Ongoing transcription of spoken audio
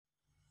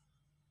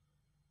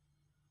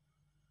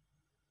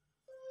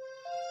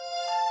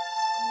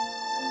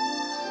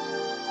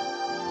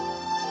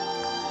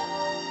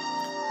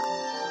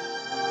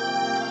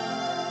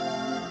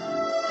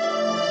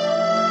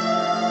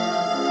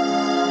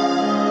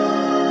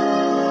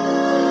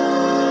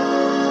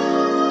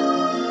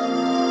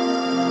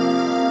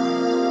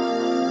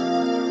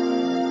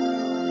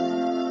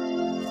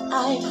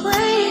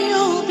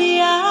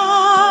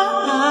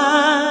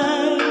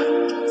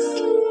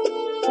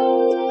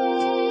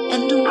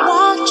and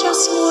watch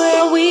us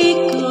where we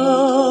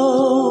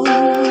go,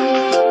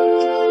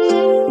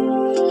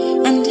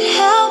 and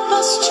help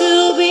us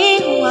to be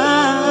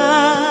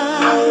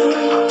wise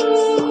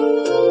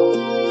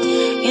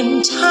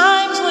in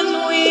times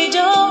when we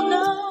don't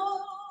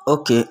know.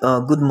 Okay,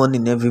 good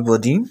morning,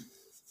 everybody.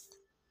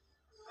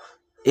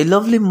 A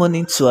lovely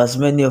morning to as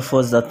many of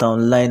us that are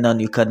online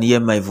and you can hear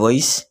my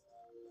voice.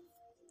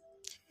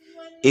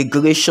 A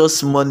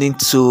gracious morning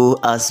to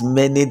as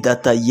many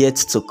that are yet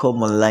to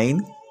come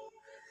online.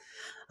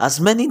 As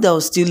many that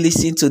will still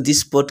listen to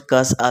this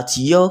podcast at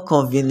your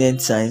convenient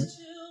time.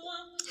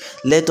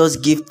 Let us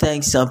give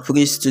thanks and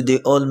praise to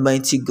the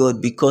Almighty God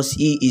because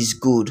He is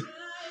good.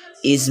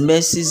 His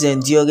mercies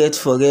endureth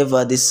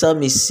forever. The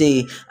psalmist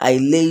say, I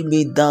lay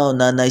me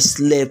down and I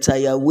slept.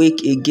 I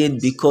awake again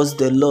because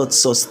the Lord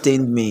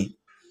sustained me.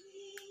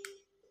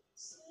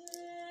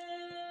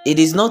 It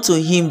is not to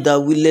him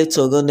that willeth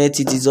or runneth,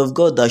 it is of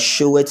God that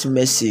showeth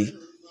mercy.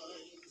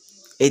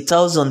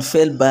 1,000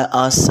 fell by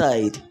our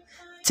side,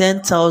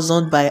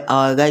 10,000 by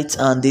our right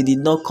hand, they did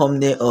not come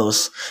near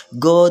us.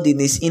 God in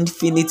his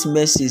infinite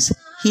mercies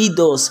hid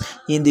us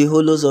in the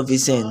hollows of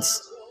his hands.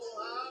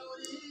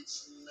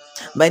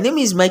 My name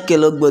is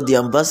Michael Ogbo, the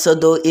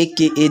ambassador,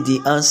 aka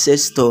the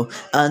ancestor,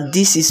 and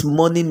this is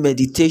morning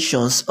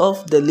meditations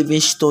of the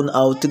Livingstone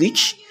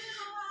Outreach.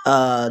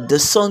 The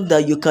song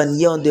that you can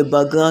hear on the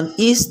background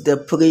is the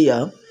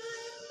prayer,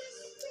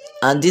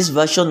 and this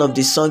version of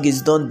the song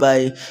is done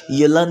by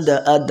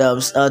Yolanda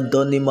Adams and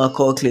Donnie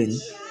McCaulin.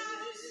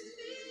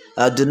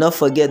 Do not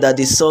forget that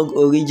the song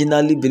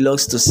originally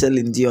belongs to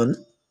Celine Dion.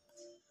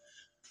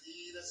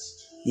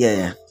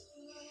 Yeah.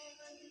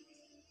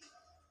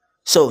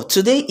 So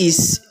today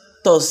is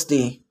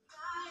Thursday.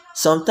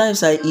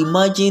 Sometimes I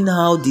imagine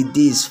how the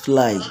days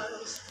fly.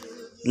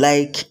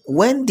 Like,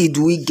 when did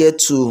we get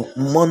to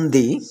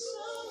Monday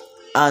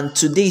and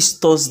today is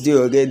Thursday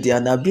already?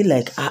 And I'll be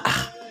like,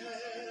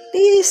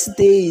 this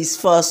day is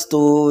fast.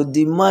 Oh,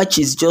 the march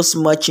is just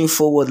marching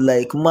forward.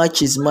 Like,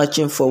 march is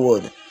marching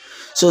forward.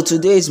 So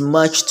today is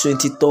March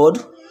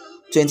 23rd,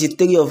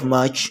 23 of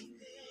March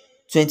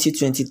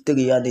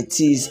 2023, and it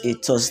is a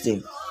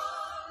Thursday.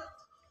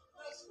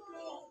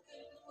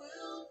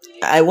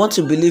 I want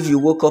to believe you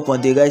woke up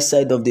on the right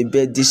side of the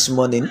bed this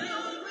morning.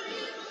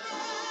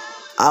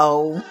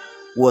 How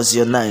was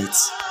your night?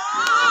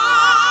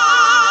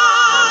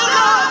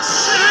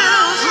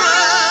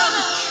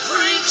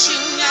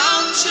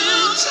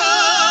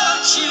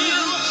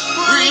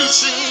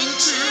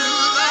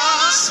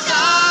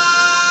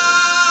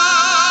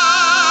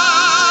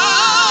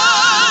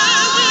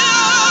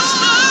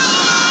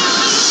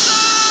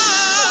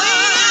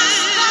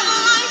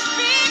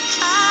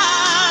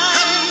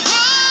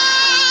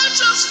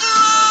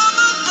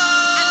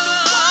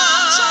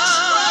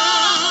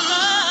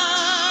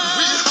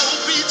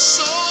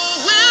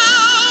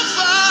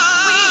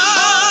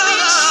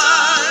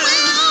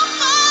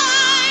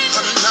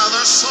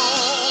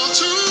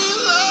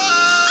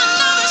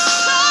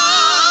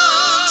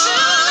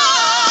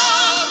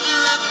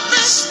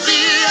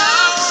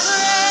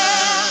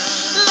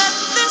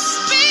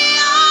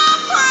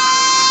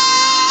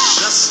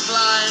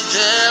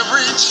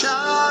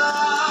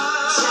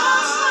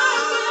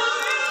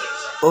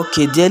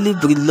 Okay, dearly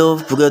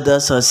beloved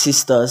brothers and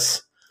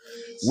sisters,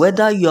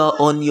 whether you are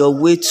on your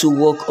way to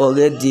work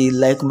already,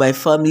 like my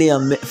family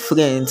and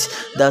friends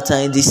that are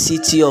in the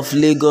city of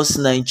Lagos,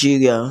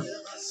 Nigeria,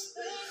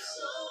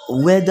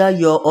 whether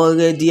you're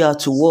already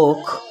at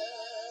work,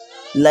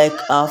 like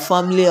our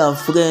family and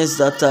friends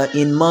that are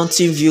in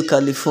Mountain View,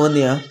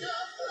 California,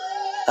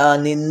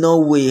 and in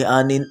Norway,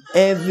 and in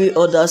every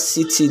other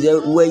city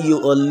where you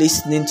are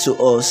listening to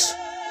us.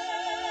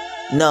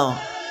 Now,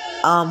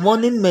 our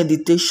morning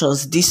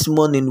meditations this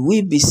morning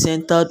will be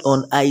centered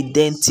on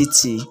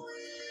identity.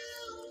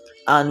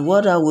 And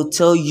what I will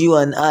tell you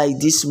and I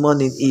this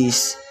morning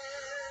is,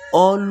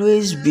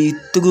 always be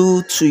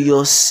true to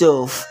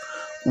yourself,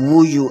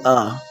 who you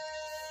are.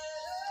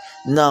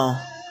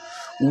 Now,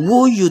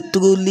 who you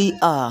truly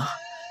are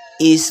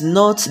is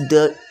not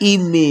the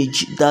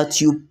image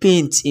that you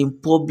paint in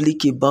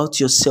public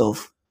about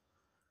yourself.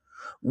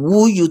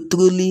 Who you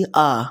truly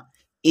are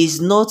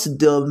is not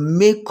the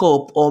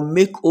makeup or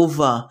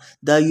makeover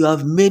that you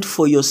have made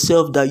for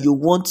yourself that you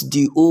want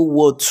the whole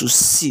world to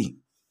see.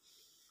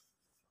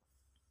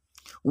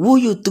 Who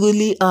you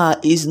truly are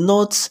is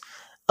not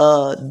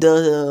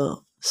the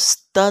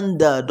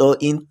standard or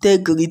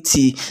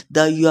integrity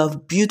that you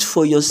have built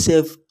for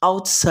yourself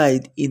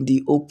outside in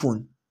the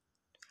open.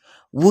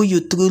 Who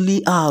you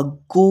truly are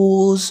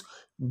goes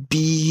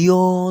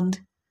beyond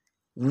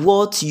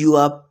what you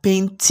are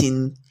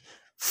painting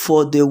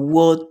for the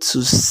world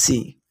to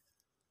see.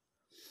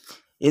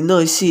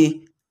 You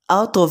see,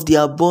 out of the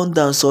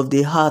abundance of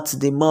the heart,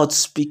 the mouth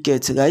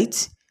speaketh,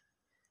 right?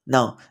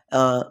 Now,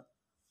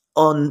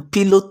 on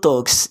Pillow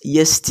Talks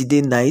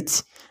yesterday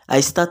night,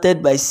 I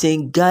started by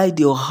saying, guide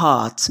your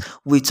heart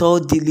with all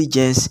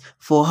diligence,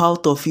 for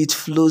out of it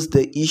flows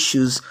the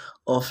issues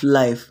of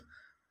life.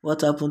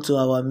 What happened to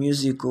our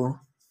musical?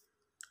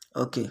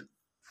 Okay.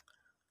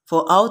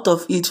 For out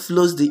of it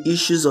flows the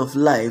issues of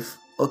life.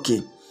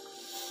 Okay.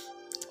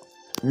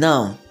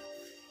 Now,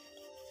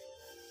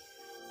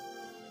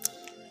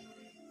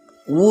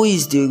 who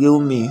is the real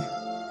me?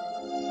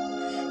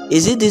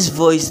 Is it this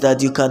voice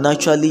that you can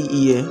actually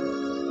hear?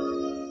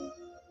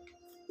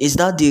 Is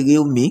that the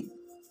real me?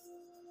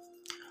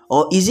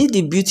 Or is it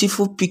the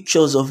beautiful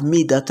pictures of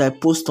me that I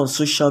post on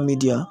social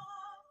media?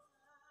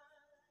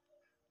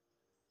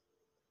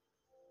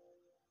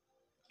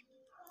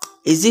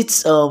 Is it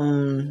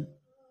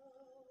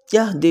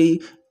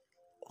the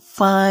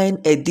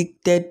fine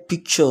edited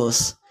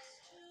pictures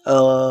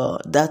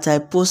that I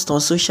post on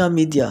social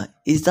media?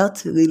 Is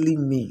that really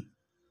me?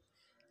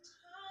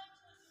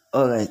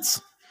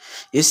 Alright.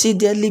 You see,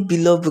 dearly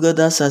beloved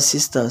brothers and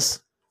sisters,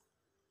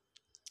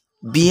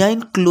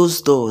 behind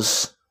closed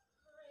doors,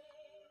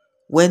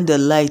 when the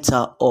lights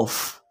are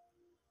off,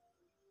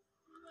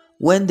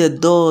 when the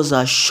doors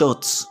are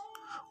shut,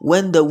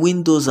 when the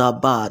windows are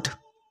bad,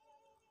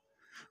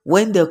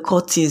 when the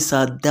curtains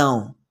are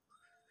down,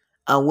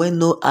 and when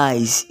no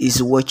eyes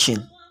is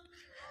watching,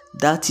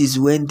 that is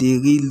when the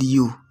real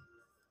you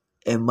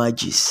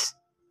emerges.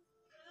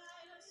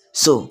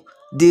 So,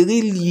 the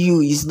real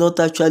you is not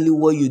actually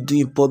what you do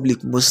in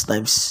public most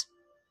times.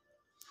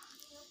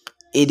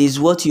 It is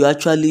what you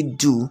actually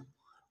do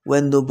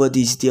when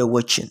nobody is there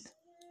watching.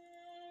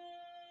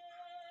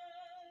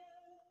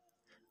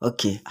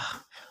 Okay,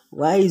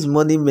 why is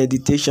morning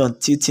meditation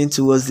tilting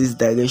towards this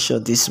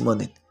direction this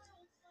morning?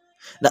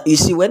 Now, you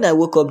see, when I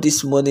woke up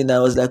this morning, I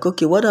was like,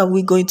 okay, what are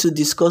we going to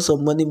discuss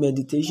on morning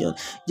meditation?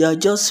 There are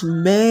just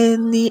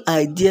many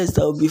ideas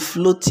that will be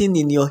floating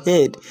in your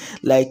head.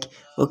 Like,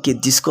 okay,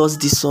 discuss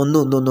this one.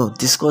 No.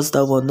 Discuss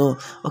that one. No.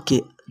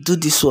 Okay, do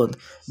this one.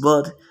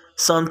 But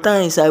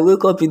sometimes I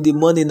wake up in the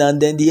morning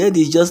and then the head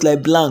is just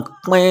like blank.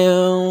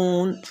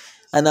 And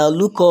I'll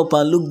look up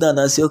and look down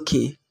and say,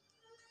 okay,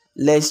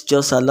 let's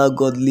just allow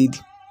God lead.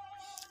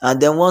 And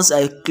then once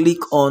I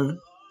click on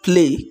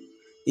play,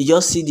 you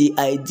just see the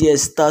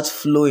ideas start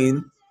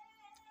flowing.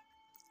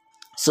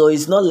 So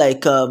it's not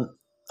like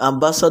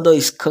ambassador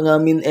is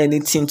cramming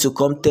anything to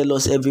come tell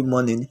us every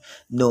morning.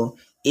 No,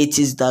 it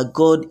is that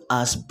God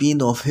has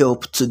been of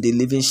help to the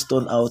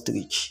Livingstone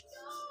Outreach.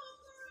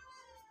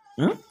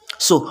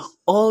 So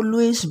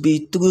always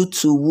be true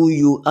to who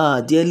you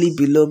are, dearly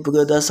beloved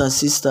brothers and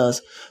sisters.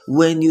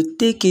 When you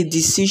take a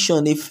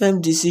decision, a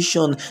firm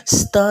decision,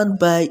 stand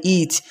by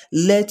it.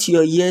 Let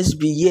your yes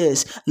be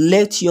yes.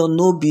 Let your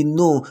no be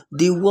no.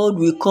 The world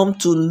will come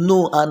to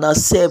know and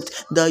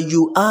accept that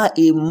you are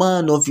a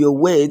man of your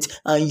word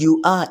and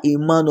you are a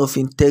man of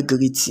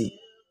integrity.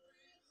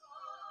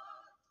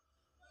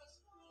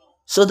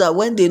 So that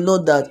when they know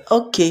that,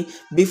 okay,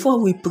 before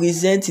we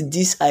present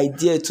this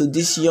idea to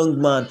this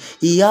young man,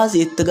 he has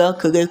a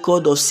track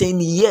record of saying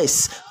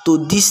yes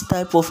to this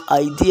type of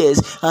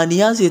ideas, and he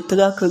has a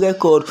track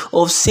record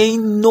of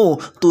saying no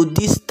to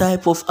this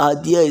type of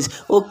ideas.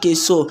 Okay,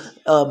 so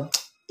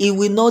he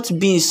will not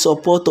be in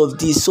support of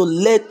this, so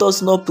let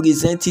us not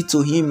present it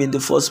to him in the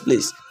first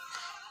place.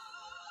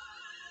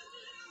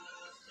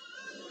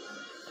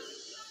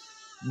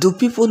 Do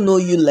people know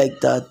you like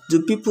that?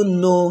 Do people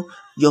know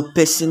your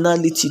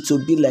personality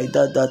to be like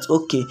that? That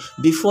okay,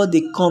 before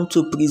they come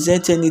to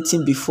present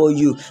anything before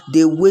you,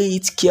 they weigh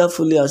it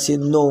carefully and say,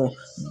 no,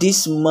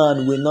 this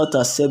man will not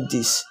accept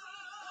this,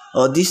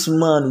 or this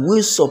man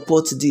will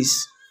support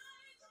this.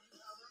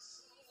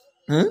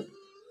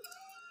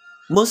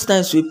 Most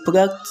times we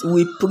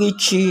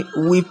preach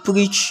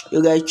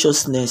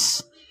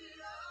righteousness,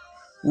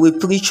 we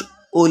preach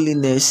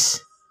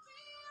holiness,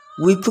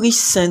 we preach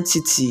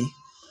sanctity,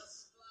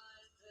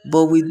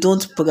 but we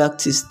don't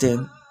practice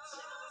them.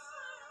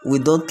 We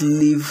don't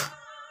live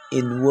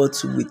in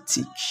what we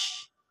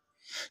teach.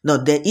 Now,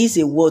 there is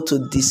a word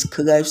to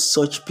describe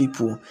such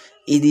people.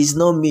 It is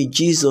not me.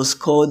 Jesus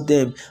called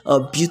them a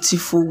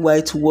beautiful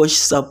whitewashed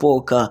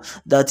sepulchre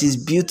that is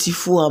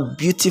beautiful and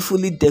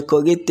beautifully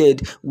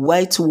decorated,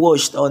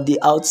 whitewashed on the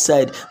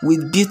outside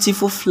with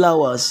beautiful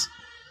flowers,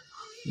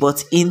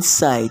 but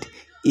inside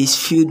is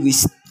filled with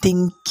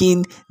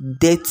stinking,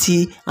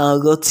 dirty,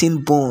 and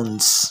rotten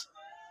bones.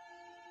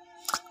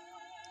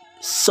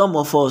 Some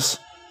of us,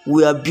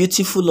 we are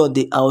beautiful on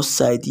the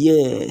outside,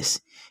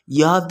 yes.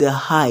 You have the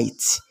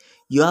height,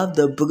 you have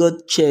the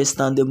broad chest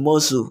and the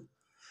muscle,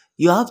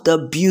 you have the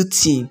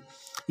beauty,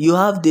 you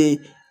have the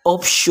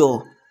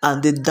upshore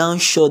and the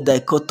downshore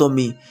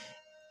dichotomy.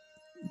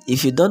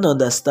 If you don't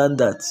understand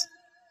that,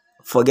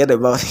 forget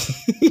about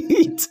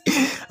it.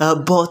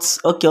 But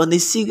okay, on a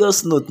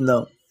serious note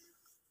now,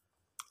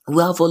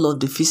 we have all of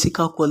the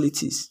physical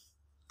qualities,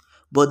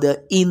 but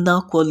the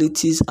inner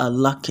qualities are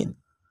lacking.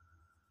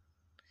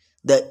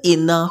 The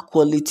inner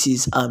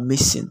qualities are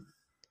missing.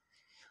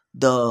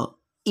 The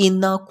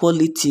inner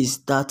qualities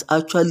that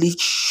actually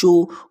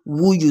show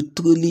who you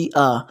truly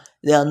are,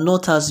 they are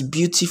not as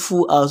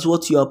beautiful as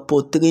what you are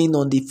portraying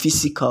on the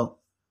physical.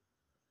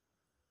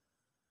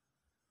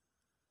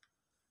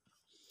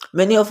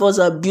 Many of us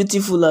are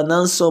beautiful and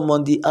handsome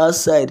on the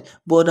outside,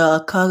 but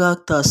our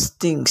character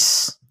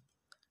stinks.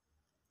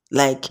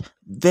 like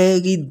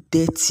very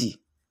dirty.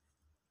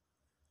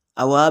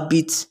 Our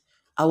habits,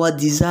 our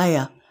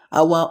desire,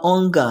 our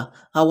hunger,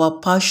 our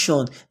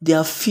passion, they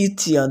are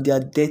filthy and they are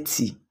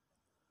dirty.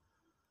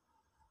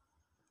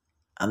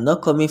 I'm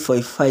not coming for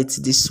a fight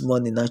this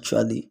morning,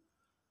 actually.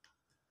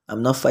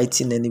 I'm not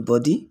fighting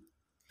anybody,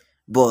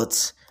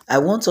 but I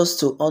want us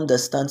to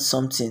understand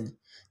something,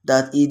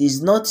 that it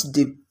is not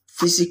the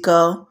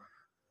physical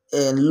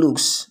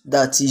looks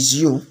that is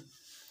you.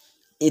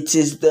 It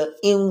is the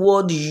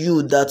inward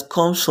you that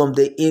comes from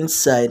the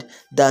inside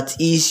that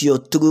is your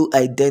true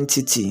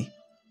identity.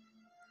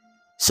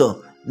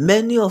 So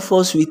many of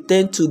us, we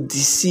tend to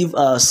deceive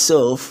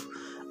ourselves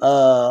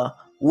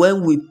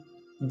when we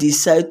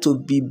decide to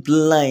be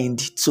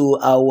blind to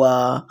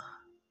our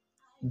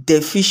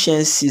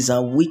deficiencies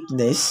and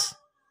weakness,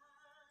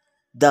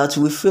 that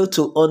we fail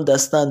to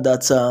understand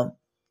that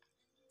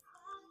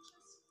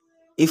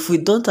if we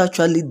don't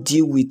actually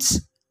deal with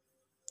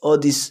all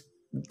these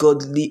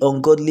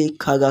ungodly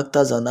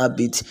characters and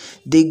habits,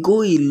 they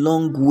go a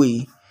long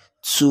way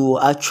to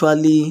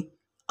actually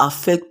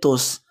affect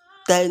us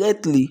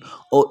directly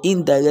or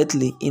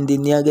indirectly in the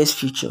nearest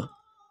future.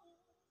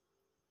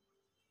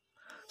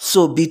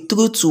 So be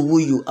true to who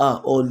you are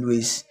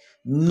always.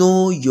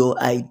 Know your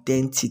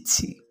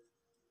identity.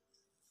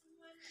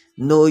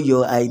 Know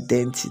your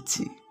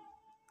identity.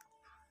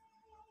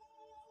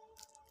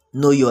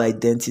 Know your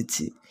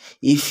identity.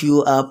 If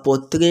you are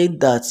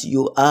portrayed that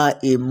you are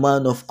a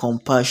man of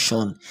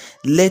compassion,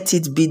 let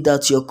it be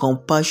that your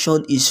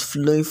compassion is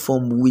flowing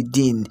from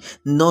within,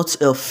 not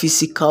a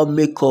physical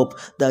makeup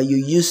that you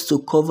use to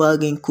cover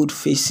wrinkled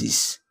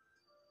faces.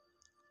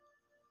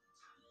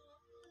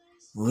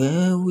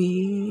 Where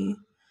we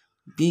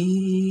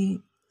be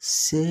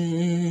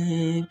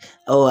saved.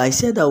 Oh, I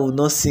said I will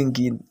not sing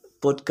in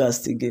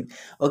podcast again.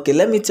 Okay,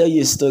 let me tell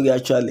you a story.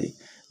 Actually,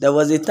 there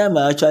was a time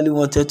I actually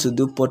wanted to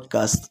do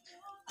podcast.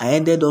 I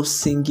ended up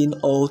singing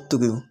all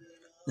through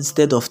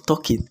instead of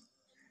talking.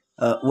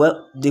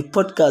 Well, the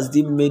podcast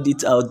didn't made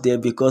it out there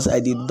because I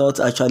did not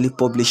actually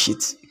publish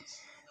it.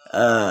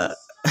 Uh,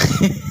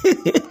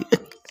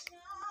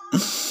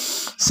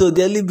 so,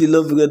 dearly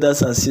beloved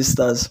brothers and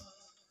sisters,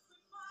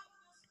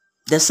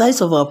 the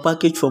size of our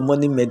package for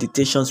morning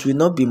meditations will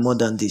not be more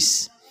than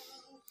this.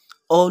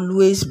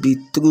 Always be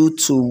true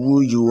to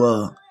who you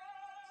are.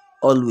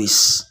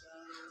 Always.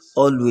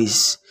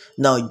 Always.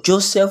 Now,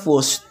 Joseph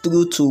was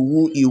true to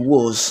who he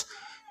was,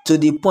 to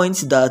the point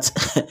that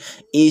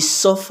he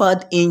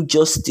suffered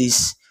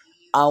injustice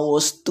and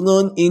was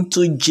thrown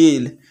into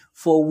jail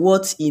for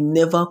what he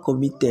never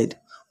committed,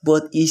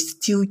 but he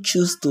still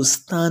chose to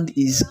stand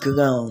his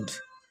ground.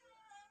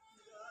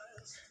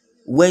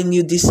 When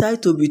you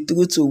decide to be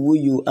true to who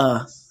you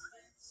are,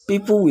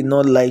 people will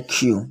not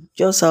like you.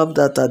 Just have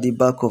that at the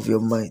back of your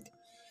mind.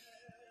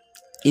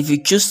 If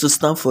you choose to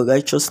stand for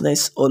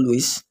righteousness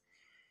always,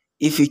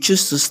 if you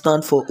choose to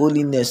stand for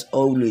holiness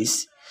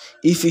always,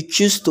 if you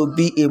choose to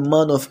be a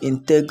man of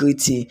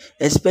integrity,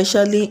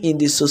 especially in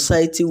the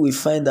society we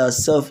find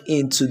ourselves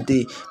in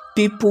today,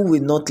 people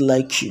will not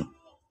like you.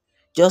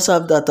 Just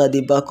have that at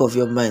the back of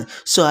your mind.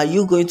 So are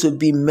you going to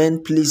be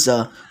man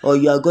pleaser, or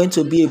you are going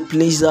to be a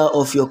pleaser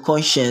of your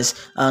conscience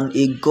and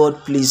a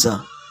God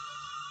pleaser?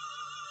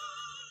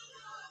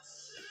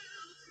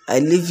 I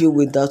leave you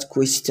with that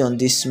question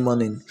this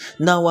morning.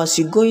 Now, as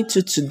you go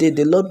into today,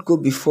 the Lord go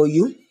before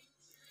you.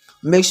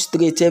 Make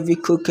straight every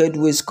crooked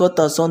way, cut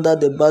asunder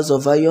the bars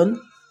of iron.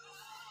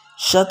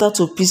 Shatter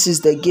to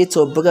pieces the gate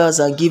of brass,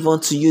 and give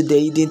unto you the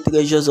hidden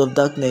treasures of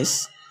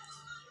darkness.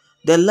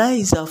 The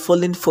lines are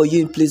falling for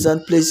you in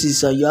pleasant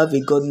places, and you have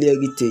a godly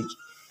heritage.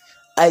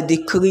 I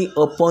decree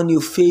upon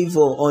you favor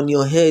on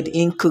your head,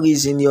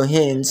 increase in your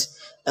hands,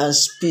 and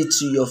speed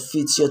to your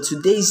feet. Your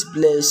today is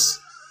blessed.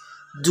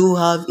 Do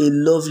have a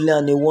lovely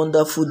and a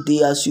wonderful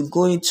day. As you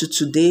go into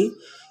today,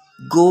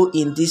 go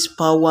in this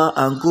power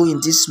and go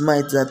in this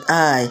might, that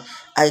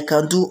I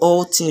can do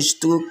all things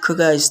through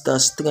Christ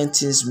that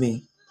strengthens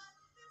me.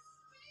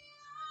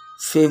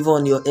 Favor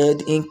on your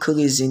head,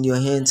 increase in your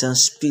hands, and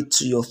speed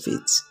to your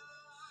feet.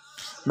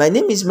 My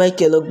name is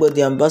Michael Ogbo,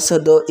 the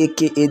ambassador,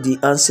 aka the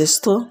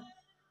ancestor,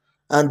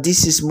 and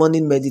this is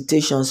morning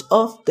meditations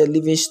of the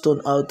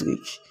Livingstone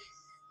Outreach.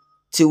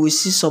 Till we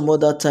see some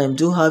other time,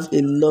 do have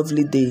a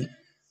lovely day.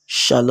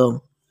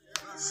 Shalom.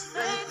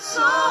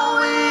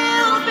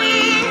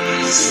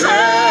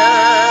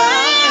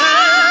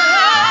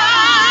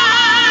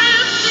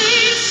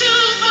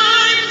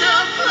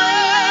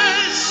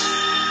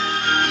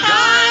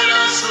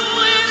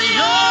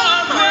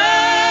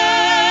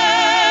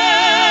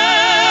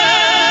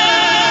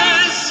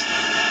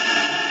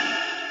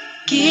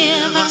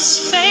 Give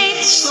us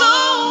faith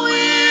so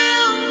we'll